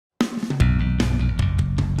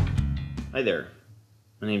Hi there,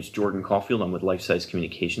 my name is Jordan Caulfield. I'm with Lifesize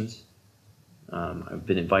Communications. I've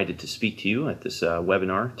been invited to speak to you at this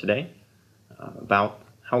webinar today about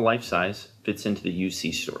how Lifesize fits into the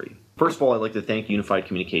UC story. First of all, I'd like to thank Unified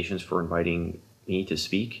Communications for inviting me to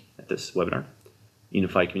speak at this webinar.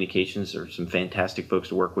 Unified Communications are some fantastic folks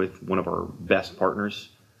to work with, one of our best partners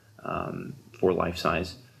for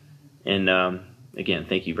Lifesize. And again,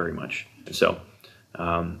 thank you very much. So,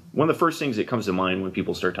 one of the first things that comes to mind when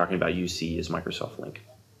people start talking about UC is Microsoft Lync.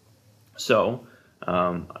 So,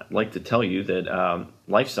 I'd like to tell you that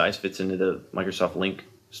Lifesize fits into the Microsoft Lync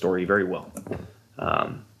story very well.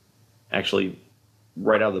 Actually,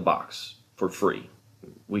 right out of the box, for free,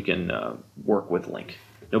 we can work with Lync.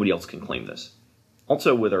 Nobody else can claim this.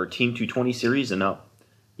 Also, with our Team 220 series and up,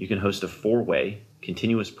 you can host a 4-way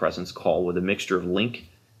continuous presence call with a mixture of Lync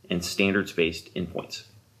and standards-based endpoints.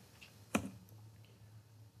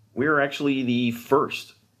 We are actually the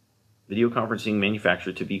first video conferencing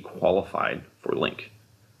manufacturer to be qualified for Lync.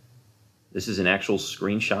 This is an actual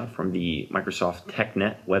screenshot from the Microsoft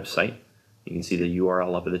TechNet website. You can see the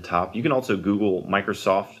URL up at the top. You can also Google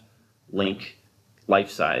Microsoft Lync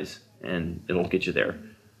Lifesize and it'll get you there.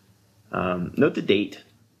 Note the date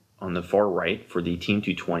on the far right for the Team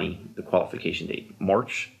 220, the qualification date,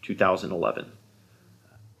 March 2011.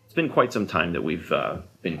 It's been quite some time that we've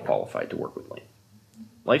been qualified to work with Lync.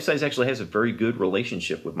 Lifesize actually has a very good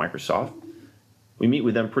relationship with Microsoft. We meet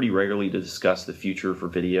with them pretty regularly to discuss the future for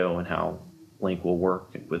video and how Lync will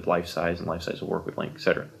work with Lifesize and Lifesize will work with Lync,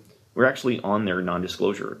 etc. We're actually on their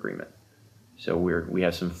non-disclosure agreement. So we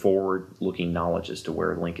have some forward-looking knowledge as to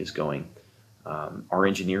where Lync is going. Our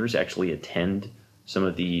engineers actually attend some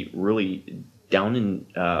of the really down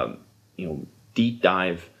in deep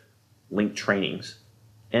dive Lync trainings,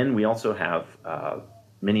 and we also have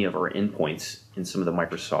many of our endpoints in some of the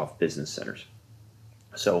Microsoft business centers.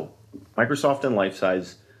 So Microsoft and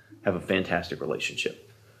Lifesize have a fantastic relationship.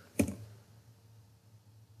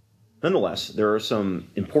 Nonetheless, there are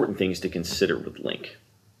some important things to consider with Lync.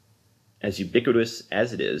 As ubiquitous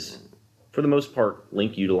as it is, for the most part,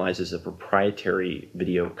 Lync utilizes a proprietary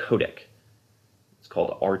video codec. It's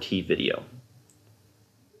called RT Video.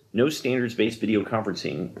 No standards-based video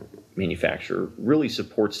conferencing manufacturer really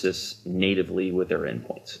supports this natively with their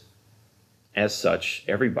endpoints. As such,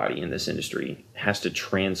 everybody in this industry has to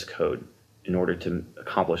transcode in order to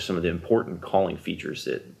accomplish some of the important calling features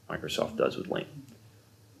that Microsoft does with Lync.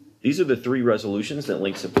 These are the 3 resolutions that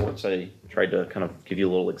Lync supports. I tried to kind of give you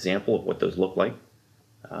a little example of what those look like.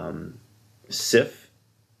 CIF,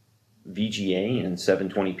 VGA, and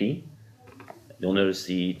 720p. You'll notice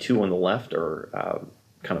the 2 on the left are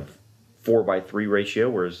kind of 4:3 ratio,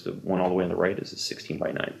 whereas the one all the way on the right is a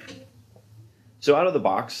 16:9. So out of the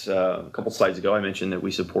box, a couple slides ago, I mentioned that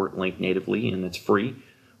we support Lync natively and it's free.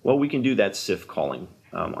 Well, we can do that CIF calling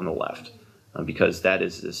on the left because that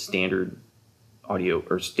is the standard audio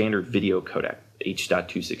or standard video codec,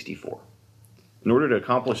 H.264. In order to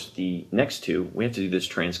accomplish the next 2, we have to do this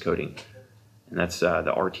transcoding, and that's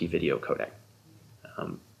the RT video codec.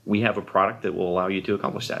 We have a product that will allow you to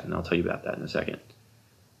accomplish that, and I'll tell you about that in a second.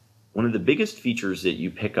 One of the biggest features that you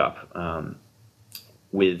pick up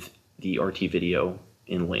with the RT video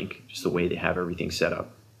in Lync, just the way they have everything set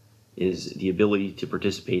up, is the ability to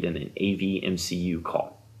participate in an AVMCU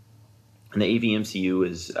call. And the AVMCU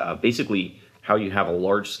is basically how you have a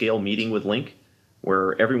large-scale meeting with Lync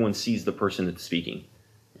where everyone sees the person that's speaking.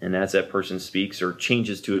 And as that person speaks or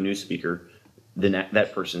changes to a new speaker, then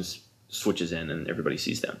that person switches in and everybody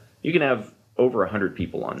sees them. You can have over 100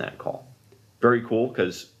 people on that call. Very cool,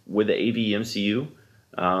 because with the AVMCU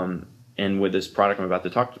and with this product I'm about to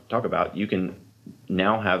talk about, you can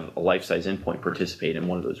now have a Lifesize endpoint participate in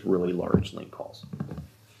one of those really large Lync calls.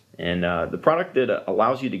 And the product that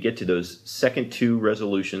allows you to get to those second 2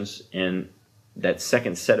 resolutions and that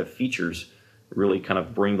second set of features really kind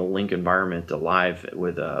of bring the Lync environment alive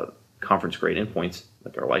with conference-grade endpoints,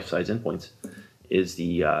 like our Lifesize endpoints, is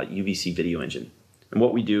the UVC video engine. And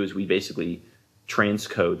what we do is we basically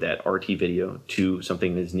transcode that RT video to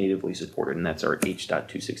something that is natively supported, and that's our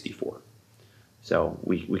H.264. So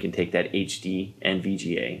we can take that HD and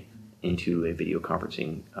VGA into a video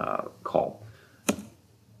conferencing call.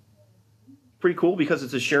 Pretty cool because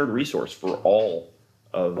it's a shared resource for all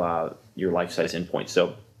of your Lifesize endpoints.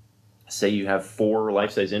 So say you have 4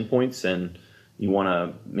 Lifesize endpoints and you want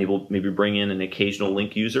to maybe bring in an occasional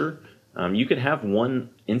Lync user, you could have one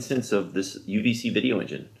instance of this UVC video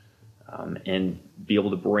engine and be able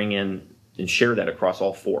to bring in and share that across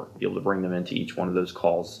all 4, be able to bring them into each one of those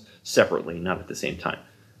calls separately, not at the same time.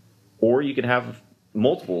 Or you could have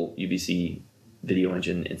multiple UVC video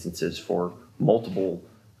engine instances for multiple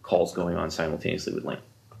calls going on simultaneously with Lync.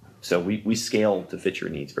 So we scale to fit your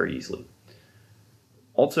needs very easily.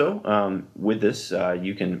 Also, with this,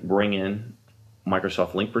 you can bring in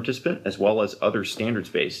Microsoft Lync participant as well as other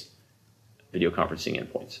standards-based video conferencing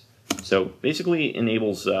endpoints. So basically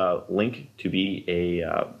enables Lync to be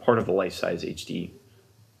a part of the Lifesize HD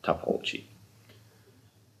topology.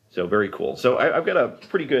 So very cool. So I've got a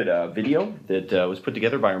pretty good video that was put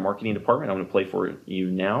together by our marketing department. I'm going to play for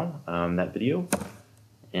you now, that video,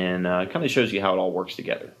 and it kind of shows you how it all works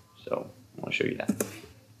together. So I want to show you that.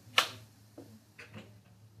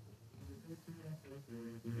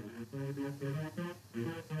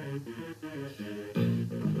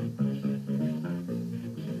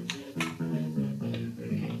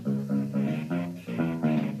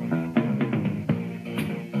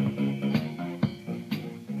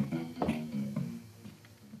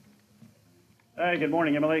 Hey, good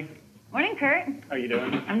morning, Emily. Morning, Kurt. How are you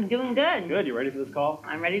doing? I'm doing good. Good. You ready for this call?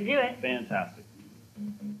 I'm ready to do it. Fantastic.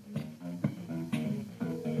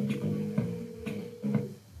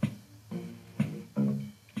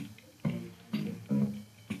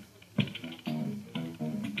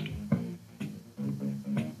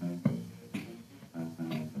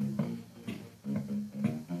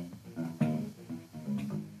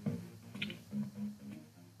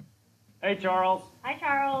 Hey, Charles. Hi,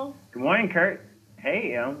 Charles. Good morning, Kurt.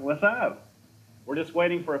 Hey, what's up? We're just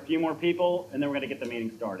waiting for a few more people, and then we're going to get the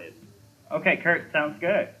meeting started. Okay, Kurt, sounds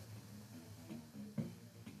good.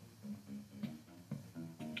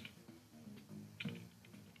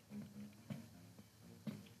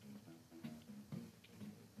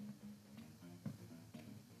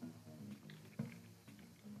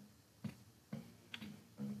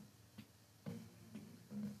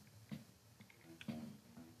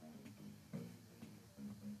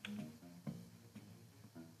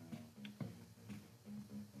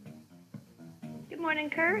 Good morning,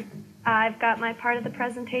 Kurt. I've got my part of the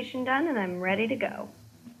presentation done, and I'm ready to go.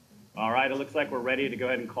 All right, it looks like we're ready to go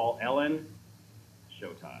ahead and call Ellen.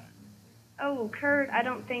 Showtime. Oh, Kurt, I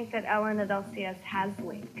don't think that Ellen at LCS has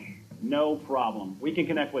Lync. No problem. We can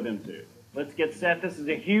connect with them too. Let's get set. This is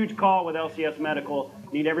a huge call with LCS Medical.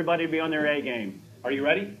 Need everybody to be on their A game. Are you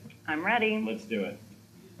ready? I'm ready. Let's do it.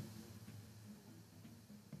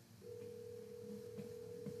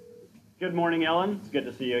 Good morning, Ellen. It's good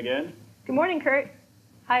to see you again. Good morning, Kurt.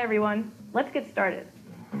 Hi, everyone. Let's get started.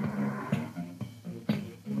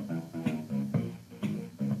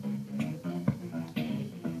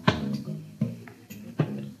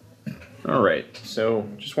 All right, so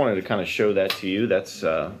just wanted to kind of show that to you. That's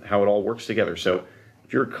how it all works together. So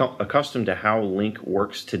if you're accustomed to how Lync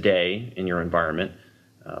works today in your environment,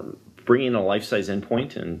 bringing a Lifesize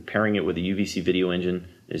endpoint and pairing it with a UVC video engine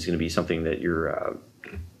is going to be something that you're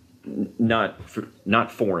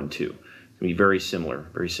not foreign to. It's going to be very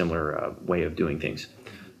similar way of doing things,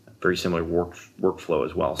 very similar workflow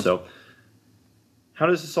as well. So how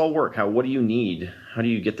does this all work? What do you need? How do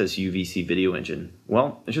you get this UVC video engine?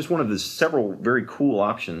 Well, it's just one of the several very cool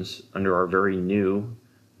options under our very new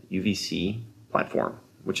UVC platform,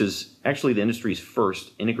 which is actually the industry's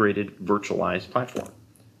first integrated virtualized platform.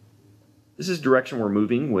 This is the direction we're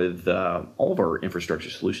moving with all of our infrastructure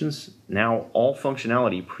solutions. Now, all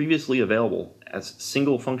functionality previously available as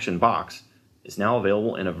single function box is now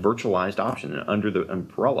available in a virtualized option under the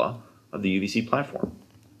umbrella of the UVC platform.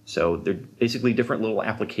 So they're basically different little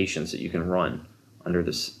applications that you can run under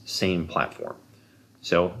this same platform.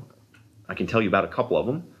 So I can tell you about a couple of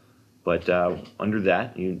them, but under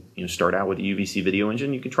that, you start out with the UVC video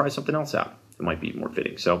engine. You can try something else out. It might be more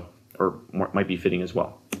fitting, might be fitting as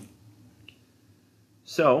well.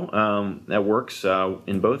 So that works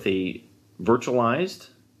in both a virtualized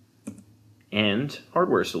and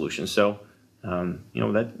hardware solution. So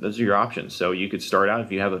those are your options. So you could start out,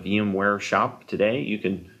 if you have a VMware shop today, you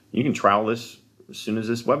can trial this as soon as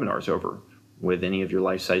this webinar is over with any of your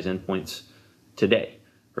Lifesize endpoints today.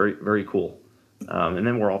 Very, very cool. And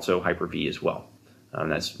then we're also Hyper-V as well.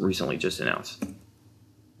 That's recently just announced.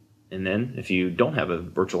 And then if you don't have a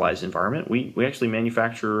virtualized environment, we actually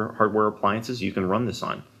manufacture hardware appliances you can run this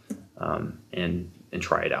on and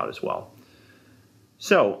try it out as well.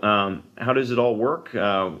 So how does it all work?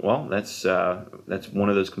 Well, that's one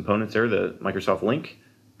of those components there, the Microsoft Lync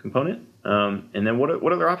component. And then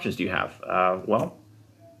what other options do you have?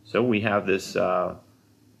 So we have this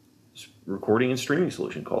recording and streaming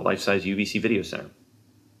solution called Lifesize UVC Video Center.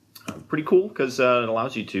 Pretty cool because it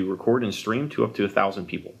allows you to record and stream to up to 1,000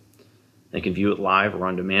 people. They can view it live or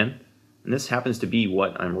on demand. And this happens to be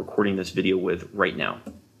what I'm recording this video with right now.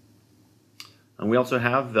 And we also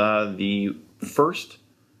have the first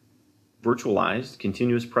virtualized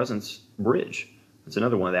continuous presence bridge It's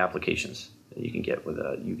another one of the applications that you can get with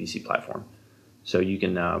a UVC platform. So you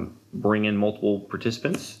can bring in multiple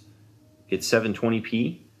participants, get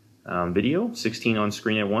 720p video, 16 on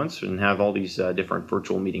screen at once, and have all these different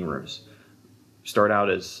virtual meeting rooms. Start out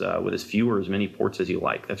with as few or as many ports as you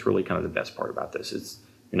like. That's really kind of the best part about this.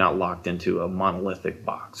 You're not locked into a monolithic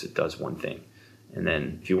box. It does one thing. And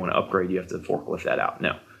then if you want to upgrade, you have to forklift that out.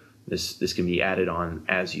 No, this can be added on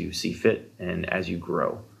as you see fit and as you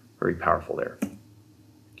grow. Very powerful there.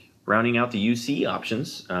 Rounding out the UC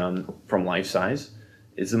options from Lifesize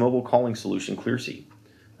is the mobile calling solution ClearC.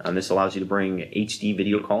 This allows you to bring HD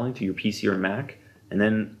video calling to your PC or Mac, and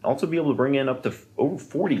then also be able to bring in up to over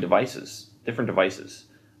 40 devices, different devices.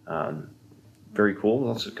 Very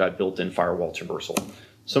cool. It's also got built-in firewall traversal.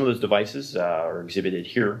 Some of those devices are exhibited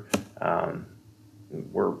here.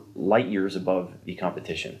 We're light years above the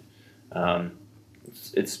competition.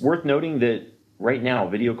 It's worth noting that right now,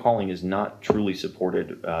 video calling is not truly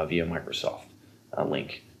supported via Microsoft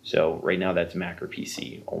Lync. So right now, that's Mac or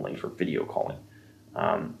PC only for video calling.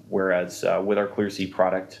 Whereas with our ClearC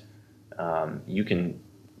product, you can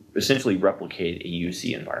essentially replicate a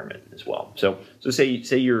UC environment as well. So say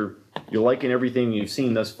you're liking everything you've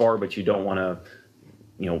seen thus far, but you don't want to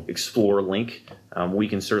explore Lync. We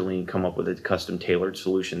can certainly come up with a custom tailored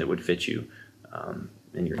solution that would fit you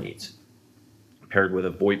and your needs. Paired with a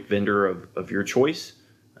VoIP vendor of your choice,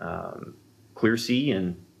 ClearC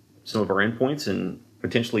and some of our endpoints, and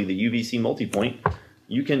potentially the UVC multipoint,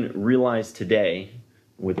 you can realize today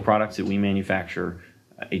with products that we manufacture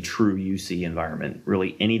a true UC environment,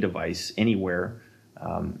 really any device, anywhere,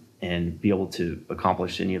 and be able to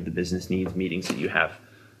accomplish any of the business needs, meetings that you have.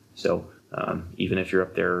 So even if you're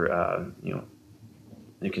up there, in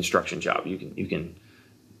a construction job, you can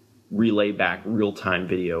relay back real-time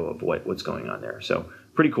video of what's going on there. So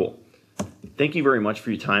pretty cool. Thank you very much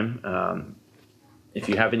for your time. If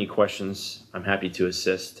you have any questions, I'm happy to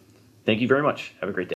assist. Thank you very much. Have a great day.